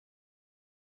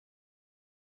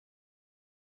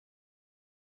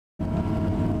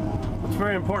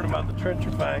very important about the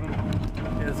trencher Fang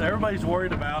is everybody's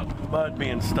worried about mud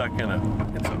being stuck in it.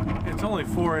 It's only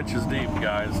 4 inches deep,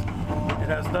 guys. It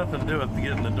has nothing to do with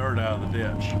getting the dirt out of the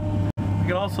ditch. You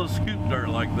can also scoop dirt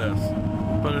like this.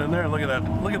 Put it in there and look at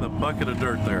that. Look at the bucket of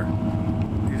dirt there.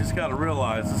 You just got to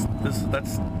realize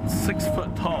that's 6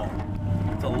 foot tall.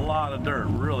 It's a lot of dirt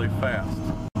really fast.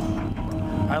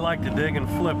 I like to dig and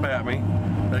flip at me.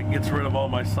 That gets rid of all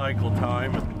my cycle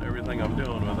time and everything I'm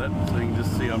doing with it. So you can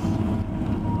just see I'm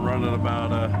running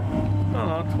about, I don't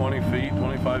know, 20 feet,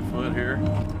 25 foot here.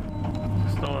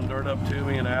 Just throwing dirt up to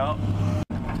me and out.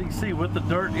 So you can see with the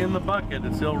dirt in the bucket,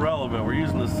 it's irrelevant. We're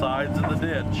using the sides of the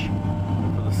ditch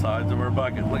for the sides of our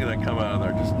bucket. Look at that come out of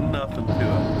there, just nothing to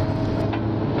it.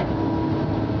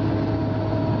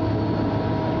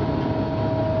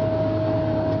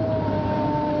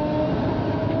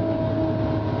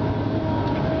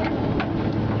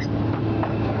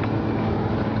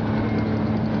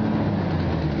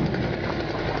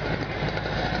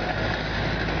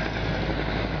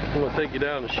 I'm going to take you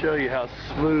down and show you how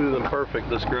smooth and perfect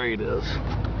this grade is.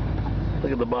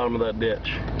 Look at the bottom of that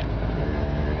ditch.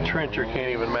 Trencher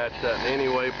can't even match that in any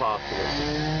way possible.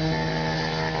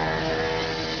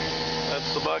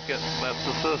 That's the bucket, that's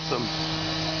the system.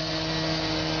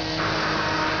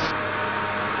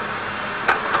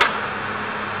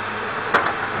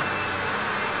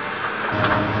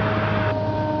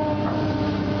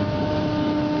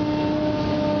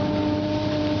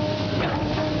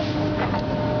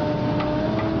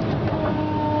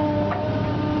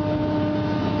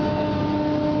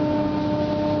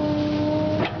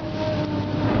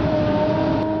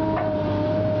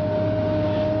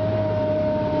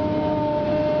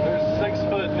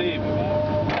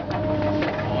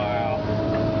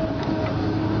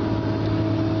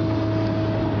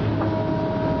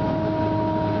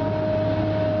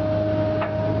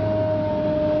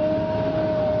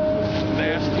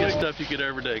 Stuff you could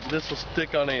ever dig. This will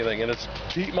stick on anything, and it's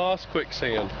peat moss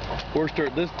quicksand.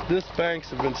 This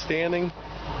banks have been standing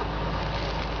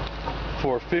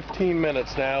for 15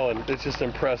 minutes now, and it's just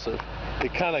impressive.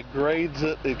 It kind of grades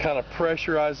it, it kind of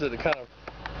pressurizes it, it kind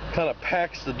of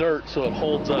packs the dirt so it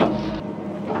holds up.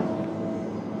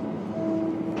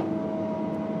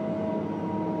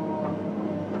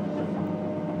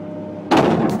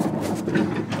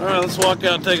 All right, let's walk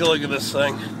out and take a look at this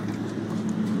thing.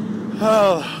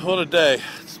 Oh, what a day.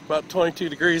 It's about 22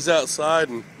 degrees outside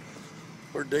and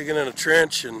we're digging in a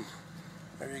trench, and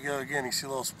there you go again. You see a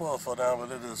little spoil fall down,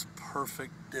 but it is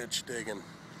perfect ditch digging.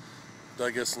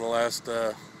 Dug this in the last,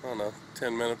 I don't know,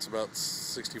 10 minutes, about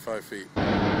 65 feet.